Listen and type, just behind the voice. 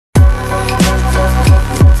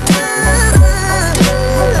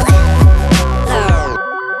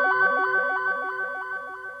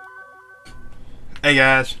Hey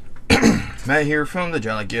guys, Matt here from the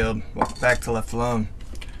Jolly Guild. Welcome back to Left Alone.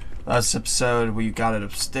 Last episode we got it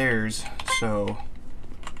upstairs, so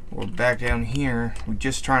we're back down here. We're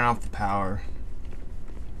just turning off the power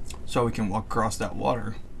so we can walk across that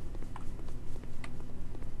water.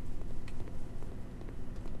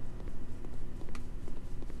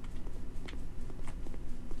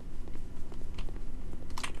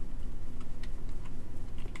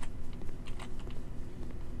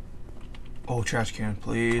 Oh, trash can,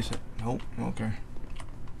 please. Nope, okay.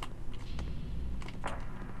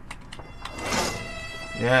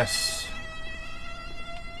 Yes.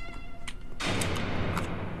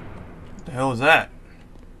 What the hell was that?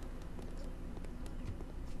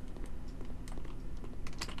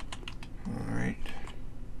 Alright.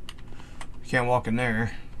 Can't walk in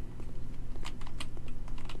there.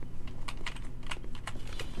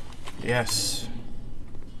 Yes.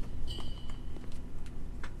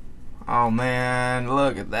 Oh man,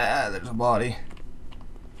 look at that. There's a body.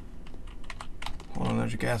 Hold on,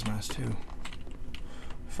 there's a gas mask too.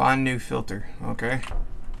 Find new filter. Okay.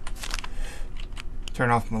 Turn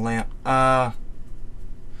off my lamp.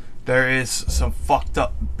 There is some fucked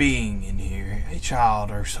up being in here. A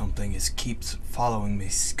child or something keeps following me,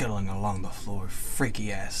 scuttling along the floor.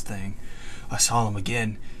 Freaky ass thing. I saw him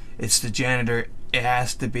again. It's the janitor. It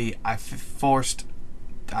has to be. I've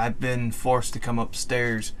been forced to come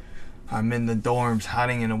upstairs. I'm in the dorms,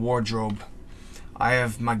 hiding in a wardrobe. I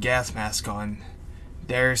have my gas mask on.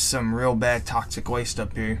 There's some real bad toxic waste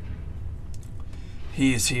up here.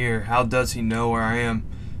 He is here. How does he know where I am?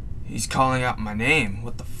 He's calling out my name.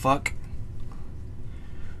 What the fuck?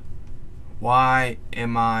 Why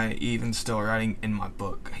am I even still writing in my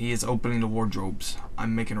book? He is opening the wardrobes.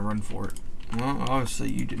 I'm making a run for it. Well,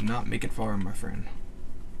 obviously you did not make it far, my friend.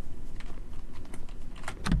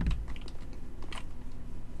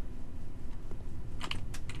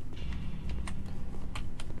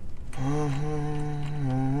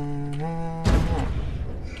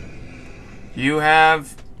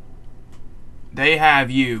 They have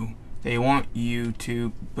you. They want you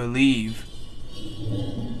to believe.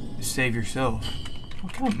 Save yourself.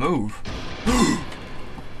 What kind of move?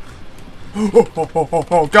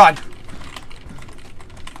 Oh, God.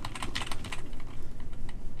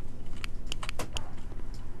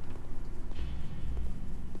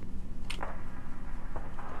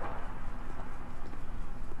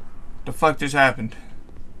 The fuck just happened?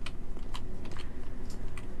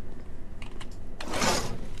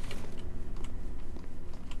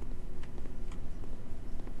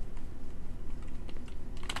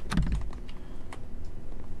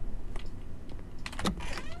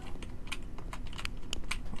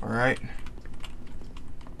 Alright.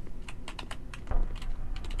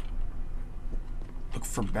 Look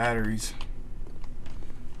for batteries.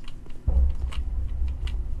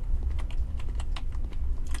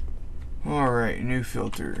 Alright, new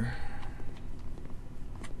filter.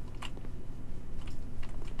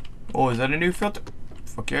 Oh, is that a new filter?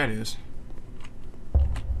 Fuck yeah, it is.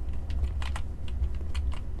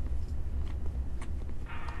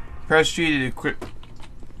 Press G to equip.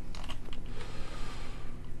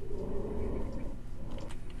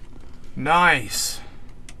 Nice.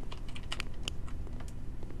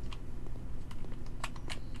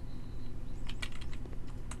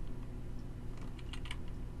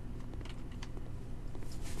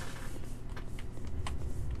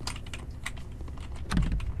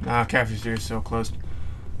 Nah, cafeteria is so close.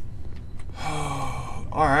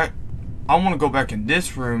 Alright. I want to go back in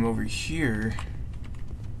this room over here.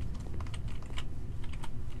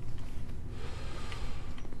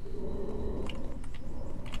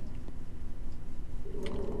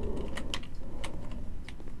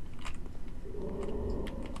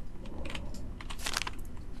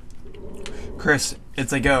 Chris,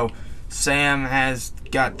 it's a go. Sam has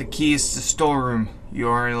got the keys to the storeroom. You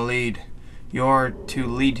are in the lead. You are to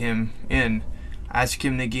lead him in. Ask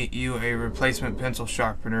him to get you a replacement pencil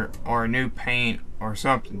sharpener or a new paint or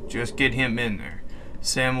something. Just get him in there.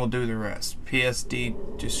 Sam will do the rest.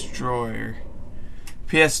 PSD destroyer.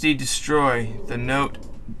 PSD destroy the note.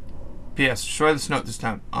 PS destroy this note this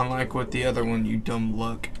time. Unlike with the other one, you dumb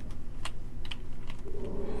luck.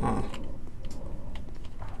 Huh.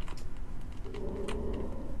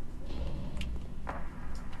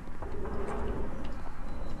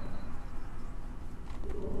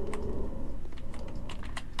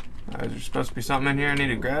 Is there supposed to be something in here I need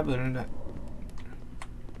to grab? Other than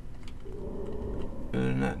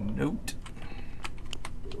that note.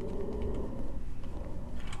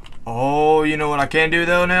 Oh, you know what I can do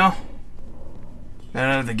though now? Now that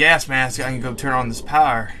I have the gas mask, I can go turn on this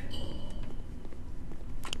power.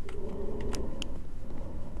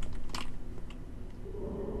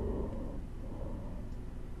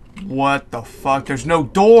 What the fuck? There's no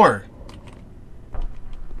door!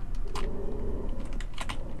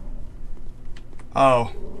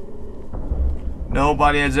 Oh.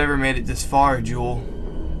 Nobody has ever made it this far, Jewel.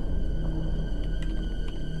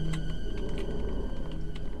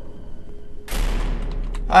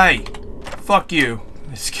 Hey! Fuck you.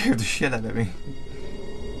 It scared the shit out of me.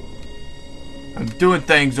 I'm doing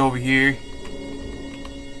things over here.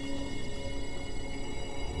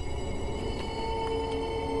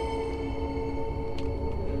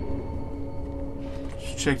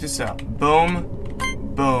 Check this out. Boom.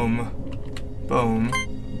 Boom. Boom.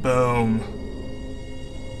 Boom.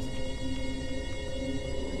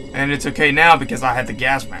 And it's okay now because I had the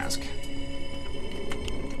gas mask.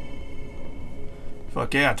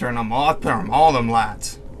 Fuck yeah, turn them all, all them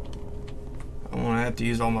lights. I won't have to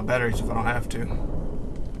use all my batteries if I don't have to.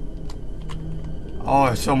 Oh,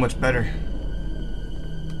 it's so much better.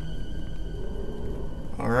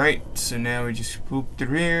 Alright, so now we just poop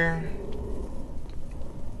through here.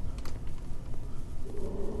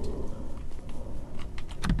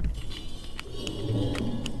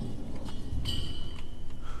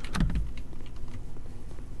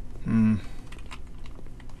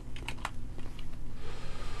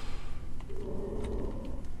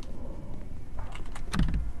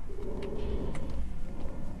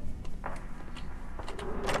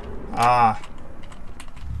 Ah.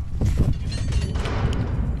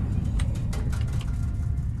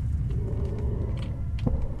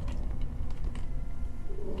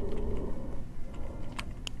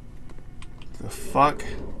 The fuck?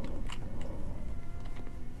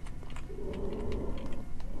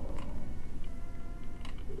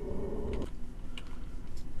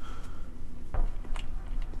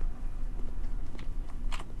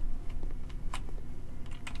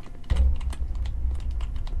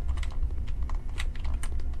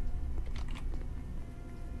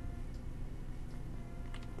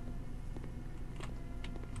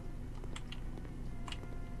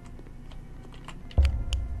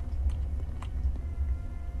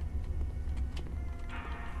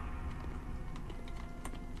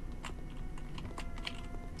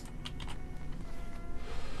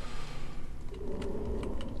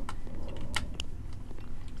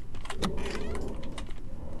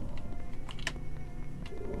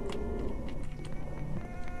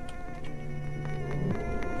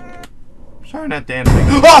 Turn that damn thing.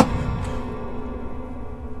 Ah!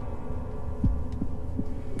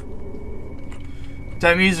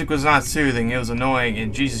 That music was not soothing, it was annoying,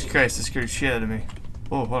 and Jesus Christ, it scared the shit out of me.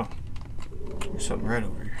 Oh, hold on. There's something right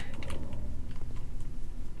over here.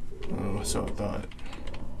 Oh, so I thought.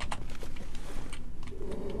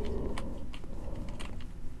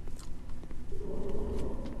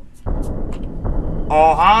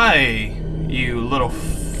 Oh, hi, you little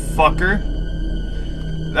fucker.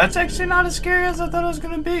 That's actually not as scary as I thought it was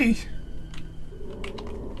gonna be.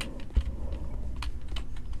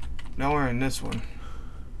 Now we're in this one.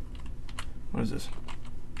 What is this?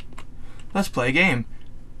 Let's play a game.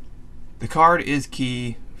 The card is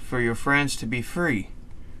key for your friends to be free.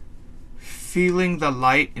 Feeling the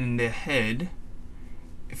light in the head.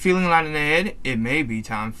 Feeling the light in the head, it may be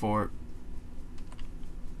time for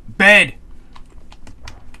bed.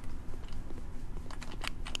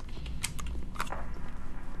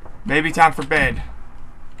 Maybe time for bed.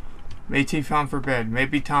 Maybe time for bed.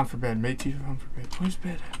 Maybe time for bed. Maybe time for bed. Where's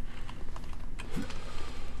bed at?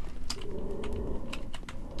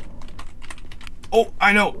 Oh,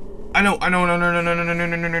 I know. I know. No.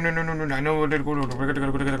 I know where to go.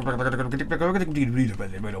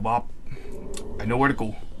 I know where to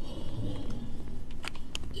go.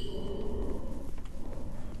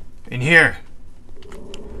 In here.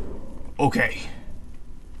 Okay.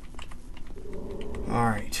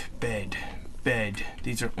 Alright, bed. Bed.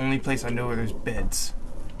 These are only place I know where there's beds.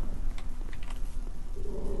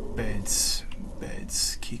 Beds.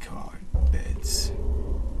 Beds. Keycard. Beds.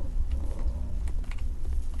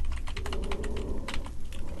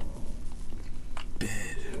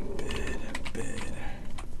 Bed. Bed. Bed.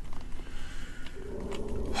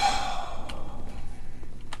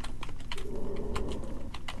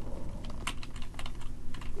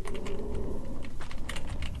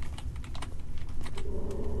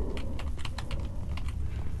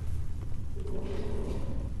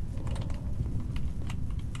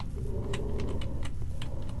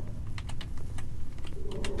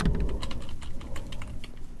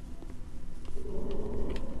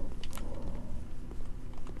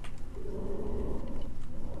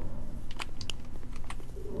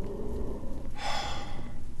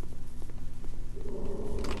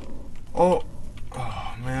 Oh,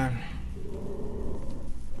 oh man.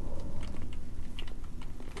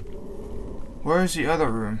 Where's the other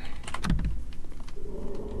room?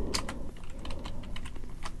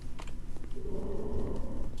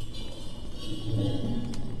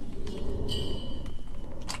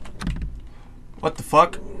 What the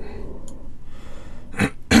fuck?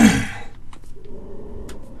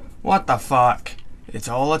 What the fuck? It's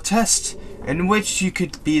all a test in which you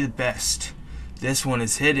could be the best. This one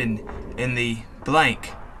is hidden in the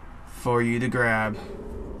blank for you to grab.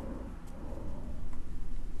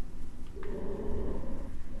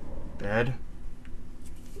 Bed.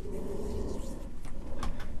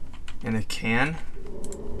 In a can.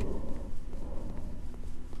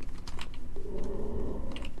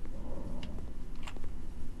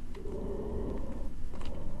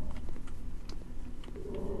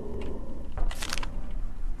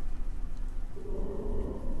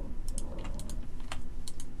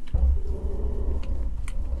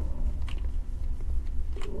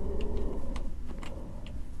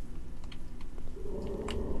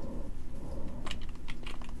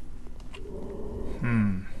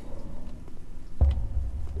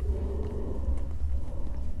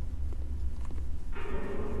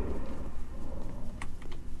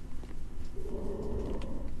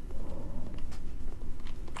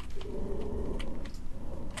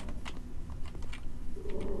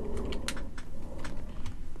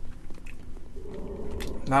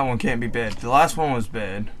 That one can't be bed. The last one was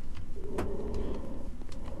bed.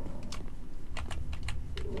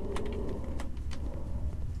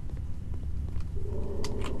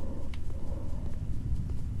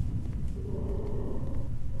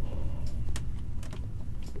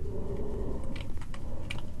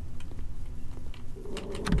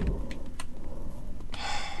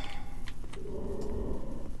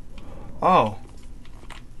 Oh.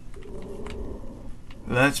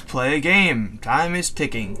 Let's play a game. Time is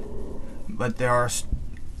ticking. But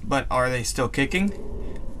are they still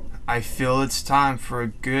kicking? I feel it's time for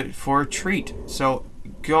a treat. So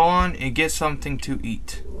go on and get something to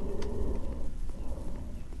eat.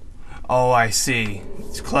 Oh, I see.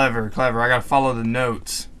 It's clever. I gotta follow the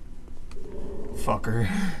notes. Fucker.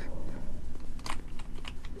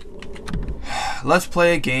 Let's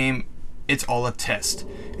play a game. It's all a test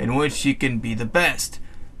in which you can be the best.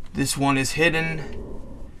 This one is hidden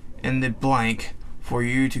in the blank for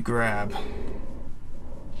you to grab.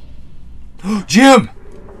 Gym!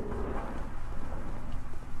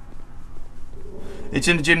 It's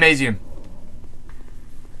in the gymnasium.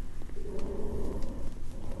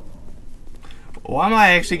 Why am I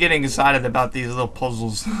actually getting excited about these little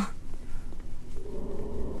puzzles?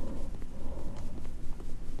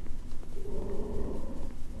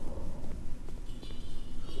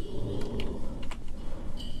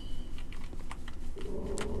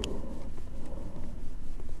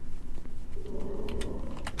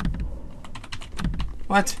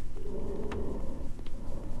 What?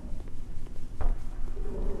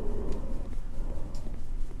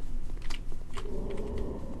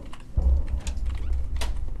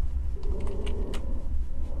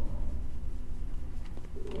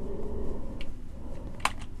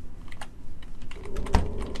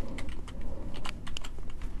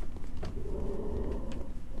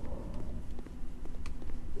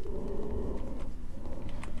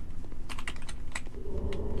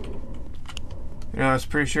 You know, I was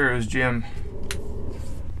pretty sure it was Jim.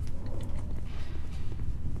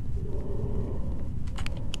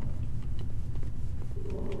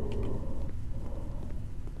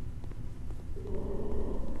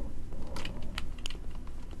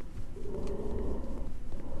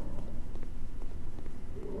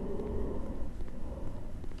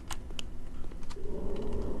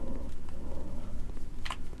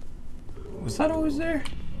 Was that always there?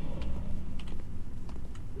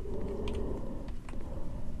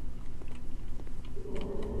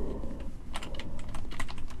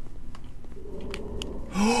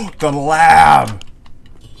 The lab!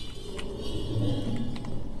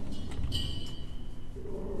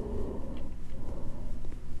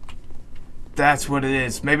 That's what it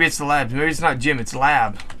is. Maybe it's the lab. Maybe it's not Jim, it's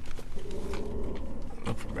lab.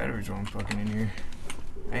 Look for batteries while I'm fucking in here.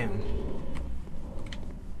 Damn.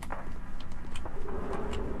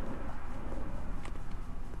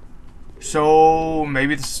 So,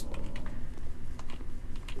 maybe this...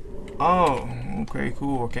 Oh, okay,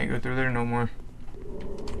 cool. I can't go through there no more.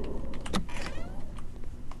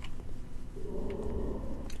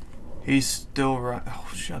 He's still right. Oh,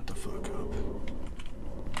 shut the fuck up.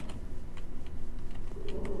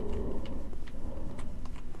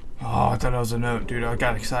 Oh, I thought that was a note, dude. I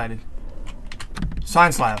got excited.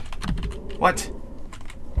 Science lab. What?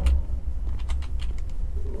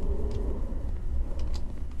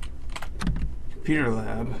 Computer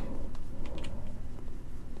lab.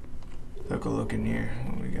 Take a look in here.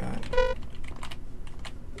 What we got?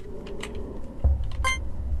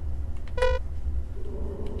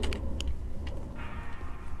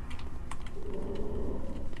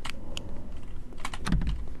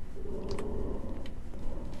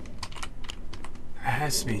 It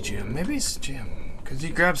has to be Jim. Maybe it's Jim. Because he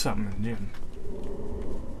grabbed something in Jim.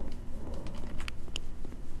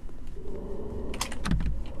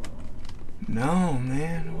 No,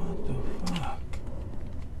 man. What the fuck?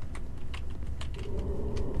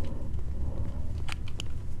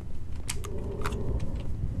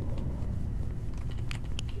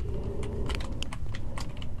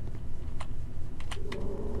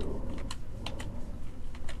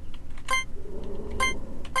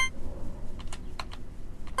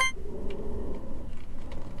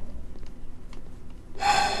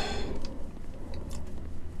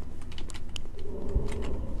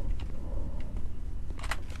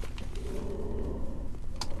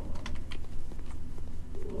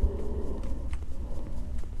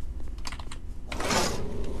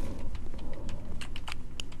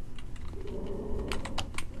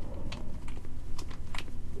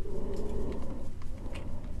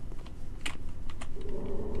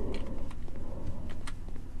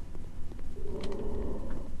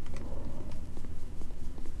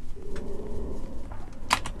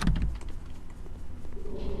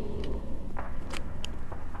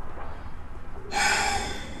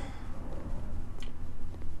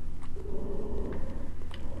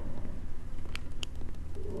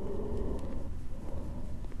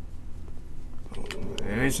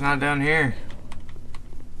 Maybe it's not down here.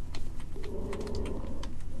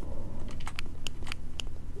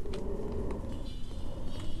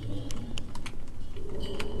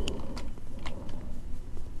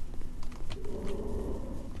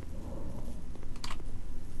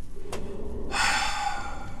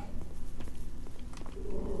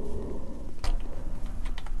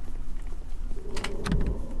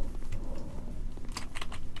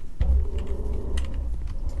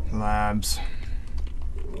 Labs.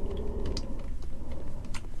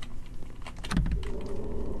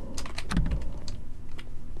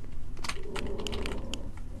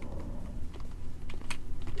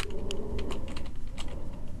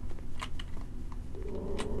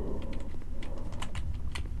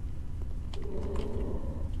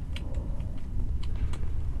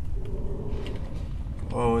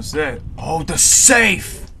 What was that? Oh, the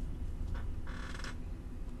safe!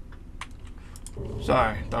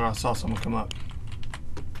 Sorry, thought I saw someone come up.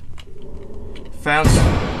 Found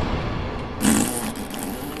some.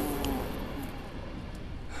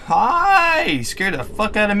 Hi! Scared the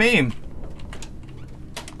fuck out of me.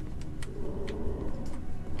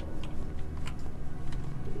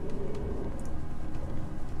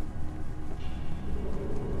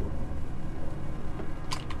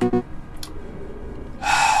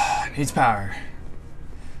 Needs power.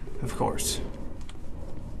 Of course.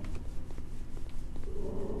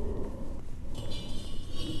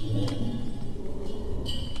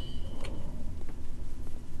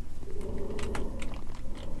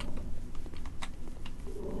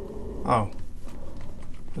 Oh.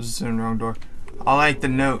 Was this in the wrong door? I like the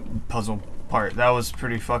note puzzle part. That was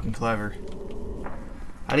pretty fucking clever.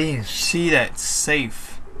 I didn't even see that safe.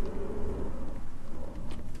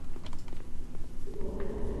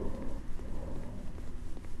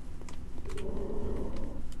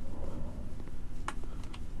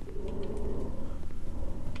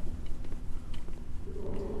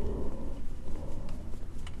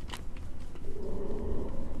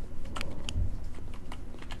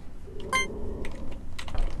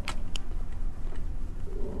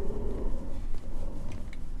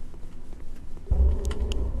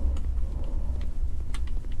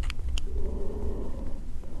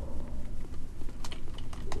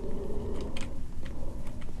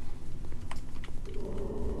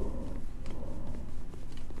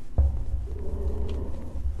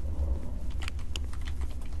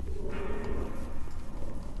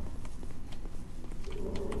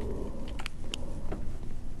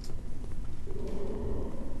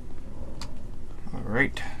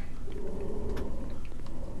 Right.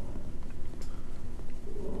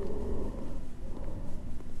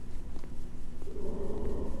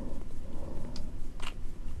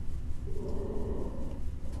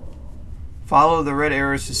 Follow the red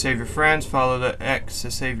arrows to save your friends. Follow the X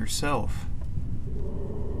to save yourself.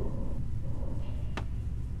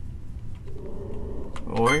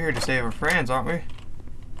 Well, we're here to save our friends, aren't we?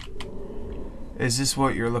 Is this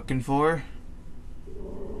what you're looking for?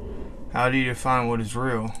 How do you define what is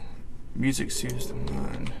real? Music soothes the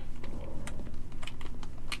mind.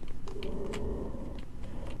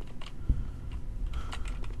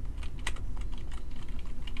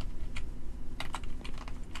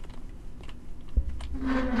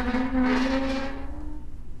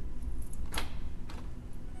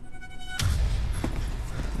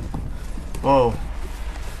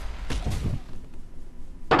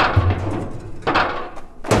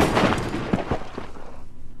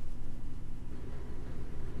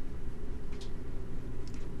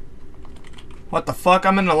 What the fuck?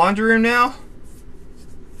 I'm in the laundry room now?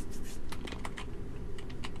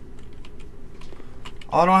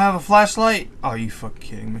 Oh, I don't have a flashlight? Oh, you fucking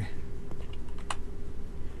kidding me.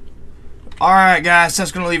 Alright, guys.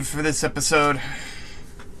 That's going to leave it for this episode.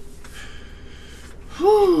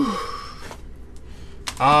 Whew.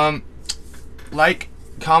 Like,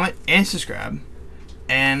 comment, and subscribe.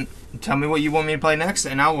 And tell me what you want me to play next.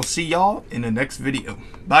 And I will see y'all in the next video.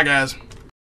 Bye, guys.